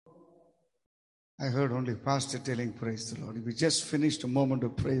I heard only pastor telling praise the Lord. We just finished a moment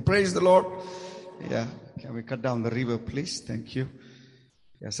of praise. Praise the Lord. Yeah. Can we cut down the river, please? Thank you.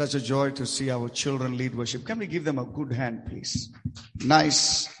 Yeah, such a joy to see our children lead worship. Can we give them a good hand, please?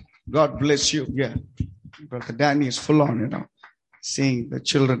 Nice. God bless you. Yeah. Brother Danny is full on, seeing the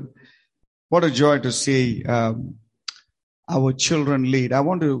children. What a joy to see our children lead. I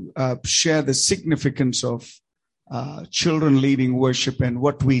want to share the significance of children leading worship and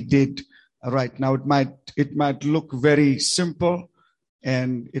what we did right now. It might look very simple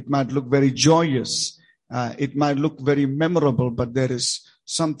and it might look very joyous. It might look very memorable, but there is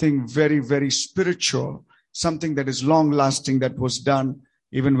something very, very spiritual, something that is long lasting that was done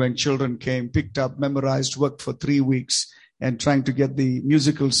even when children came, picked up, memorized, worked for 3 weeks and trying to get the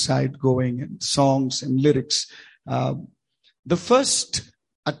musical side going and songs and lyrics. The first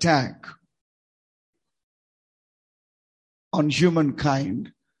attack on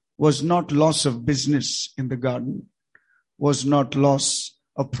humankind was not loss of business in the garden, was not loss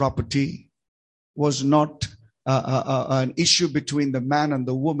of property, was not an issue between the man and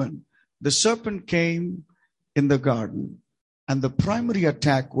the woman. The serpent came in the garden, and the primary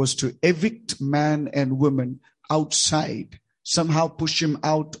attack was to evict man and woman outside, somehow push him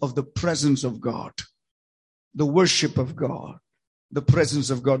out of the presence of God, the worship of God, the presence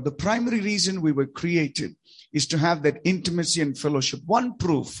of God. The primary reason we were created is to have that intimacy and fellowship. One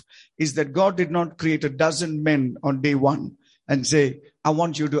proof is that God did not create a dozen men on day one and say, I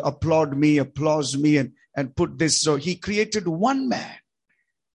want you to applaud me, applause me, and put this. So he created one man.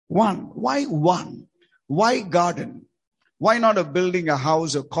 One. Why one? Why garden? Why not a building, a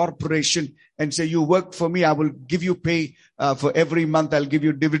house, a corporation, and say, you work for me, I will give you pay for every month, I'll give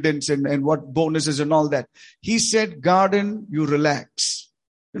you dividends and what bonuses and all that. He said, garden, you relax.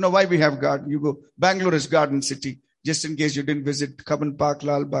 You know why we have garden? You go, Bangalore is garden city. Just in case you didn't visit Kaban Park,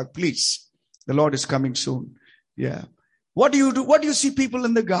 Lal Bagh, please. The Lord is coming soon. Yeah. What do you do? What do you see people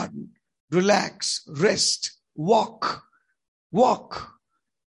in the garden? Relax, rest, walk.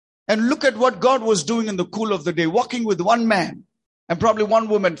 And look at what God was doing in the cool of the day, walking with one man and probably one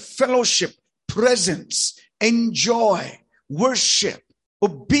woman, fellowship, presence, enjoy, worship,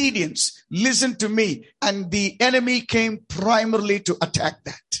 obedience, listen to me. And the enemy came primarily to attack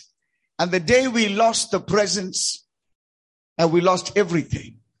that. And the day we lost the presence and we lost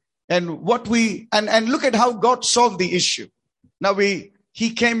everything. And and look at how God solved the issue. Now he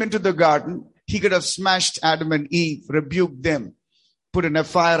came into the garden. He could have smashed Adam and Eve, rebuked them, put in a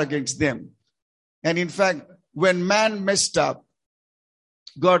fire against them. And in fact, when man messed up,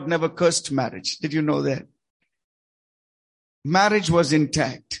 God never cursed marriage. Did you know that? Marriage was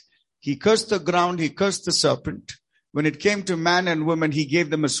intact. He cursed the ground. He cursed the serpent. When it came to man and woman, he gave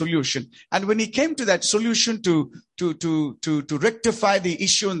them a solution. And when he came to that solution to rectify the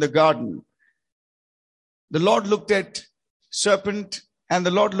issue in the garden, the Lord looked at serpent and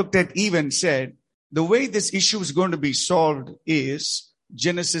the Lord looked at Eve and said, the way this issue is going to be solved is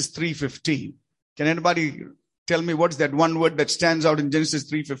Genesis 3:15. Can anybody tell me what's that one word that stands out in Genesis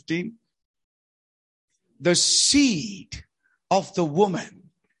 3:15? The seed of the woman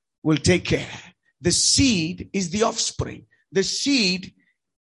will take care. The seed is the offspring. The seed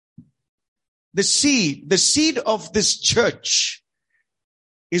of this church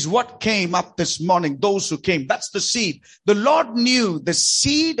is what came up this morning. Those who came, that's the seed. The Lord knew the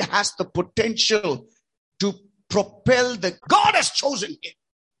seed has the potential to propel God has chosen him.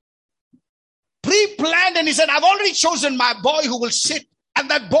 Pre-planned, and he said, I've already chosen my boy who will sit, and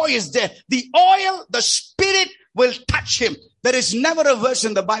that boy is there. The oil, the Spirit will touch him. There is never a verse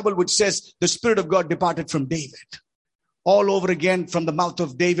in the Bible which says the Spirit of God departed from David. All over again from the mouth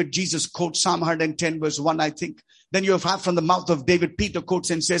of David, Jesus quotes Psalm 110 verse 1, I think. Then you have from the mouth of David, Peter quotes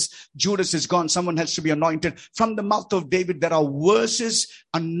and says, Judas is gone, someone has to be anointed. From the mouth of David, there are verses,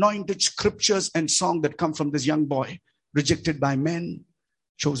 anointed scriptures and song that come from this young boy, rejected by men,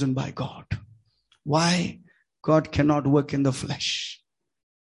 chosen by God. Why? God cannot work in the flesh.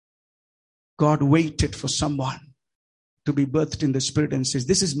 God waited for someone to be birthed in the Spirit and says,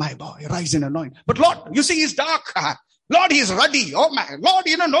 this is my boy, rise and anoint. But Lord, you see he's dark. Lord, he's ruddy. Oh my Lord,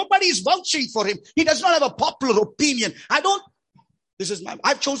 nobody is vouching for him. He does not have a popular opinion. I've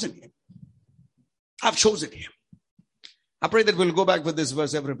chosen him. I've chosen him. I pray that we'll go back with this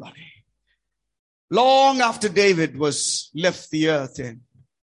verse, everybody. Long after David was left the earth and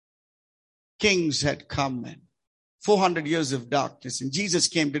kings had come and 400 years of darkness and Jesus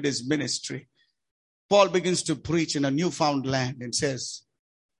came to his ministry. Paul begins to preach in a newfound land and says,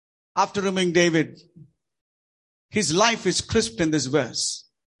 after removing David, his life is crisped in this verse.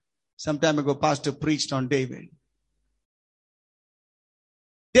 Some time ago, pastor preached on David.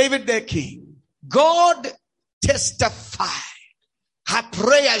 David, their king, God testify. I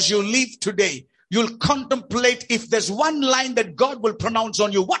pray as you leave today, you'll contemplate if there's one line that God will pronounce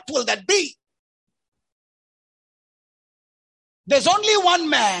on you. What will that be? There's only one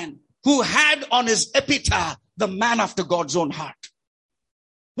man who had on his epitaph the man after God's own heart.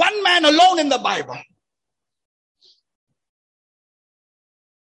 One man alone in the Bible.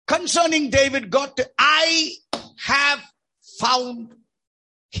 Concerning David, God, I have found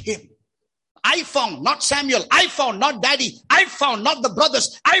him. I found, not Samuel. I found, not daddy. I found, not the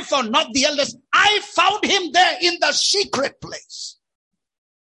brothers. I found, not the elders. I found him there in the secret place.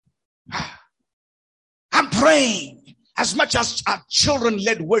 I'm praying. As much as our children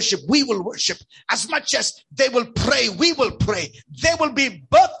led worship, we will worship. As much as they will pray, we will pray. They will be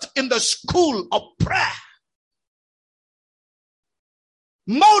birthed in the school of prayer.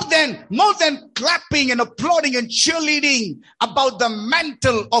 More than clapping and applauding and cheerleading about the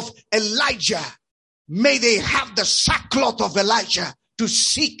mantle of Elijah, may they have the sackcloth of Elijah to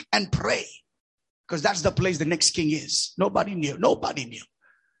seek and pray. Because that's the place the next king is. Nobody knew.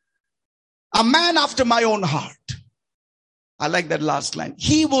 A man after my own heart. I like that last line.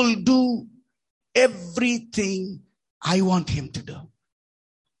 He will do everything I want him to do.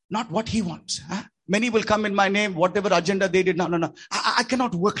 Not what he wants. Huh? Many will come in my name, whatever agenda they did. No. I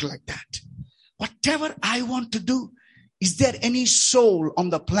cannot work like that. Whatever I want to do, is there any soul on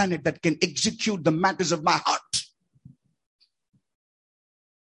the planet that can execute the matters of my heart?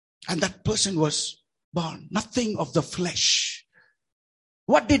 And that person was born. Nothing of the flesh.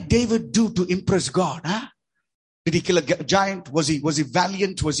 What did David do to impress God? Huh? Did he kill a giant? Was he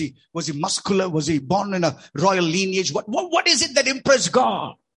valiant? Was he muscular? Was he born in a royal lineage? What is it that impressed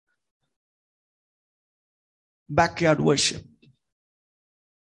God? Backyard worship.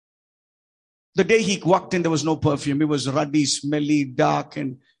 The day he walked in, there was no perfume. It was ruddy, smelly, dark,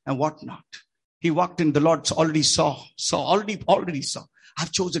 and whatnot. He walked in, the Lord already already saw.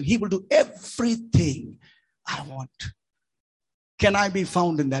 I've chosen. He will do everything I want. Can I be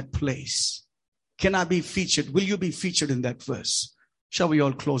found in that place? Can I be featured? Will you be featured in that verse? Shall we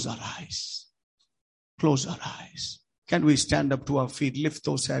all close our eyes? Close our eyes. Can we stand up to our feet, lift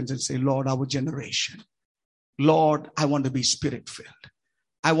those hands and say, Lord, our generation. Lord, I want to be spirit-filled.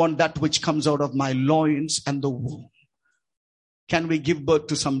 I want that which comes out of my loins and the womb. Can we give birth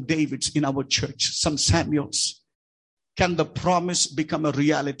to some Davids in our church, some Samuels? Can the promise become a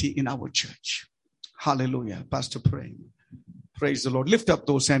reality in our church? Hallelujah. Pastor praying. Praise the Lord. Lift up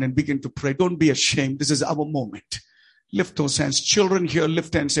those hands and begin to pray. Don't be ashamed. This is our moment. Lift those hands. Children here,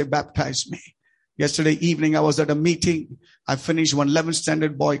 lift and say, baptize me. Yesterday evening, I was at a meeting. I finished. One 11th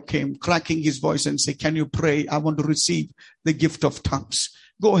standard boy came cracking his voice and said, can you pray? I want to receive the gift of tongues.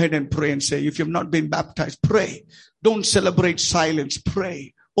 Go ahead and pray and say, if you've not been baptized, pray. Don't celebrate silence.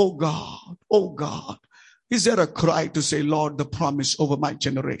 Pray. Oh God. Is there a cry to say, Lord, the promise over my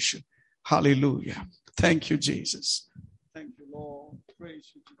generation? Hallelujah. Thank you, Jesus. Thank you, Lord. Praise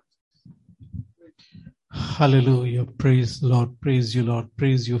you, Jesus. Hallelujah. Praise the Lord. Praise you, Lord.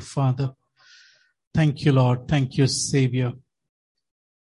 Praise you, Father. Thank you, Lord. Thank you, Savior.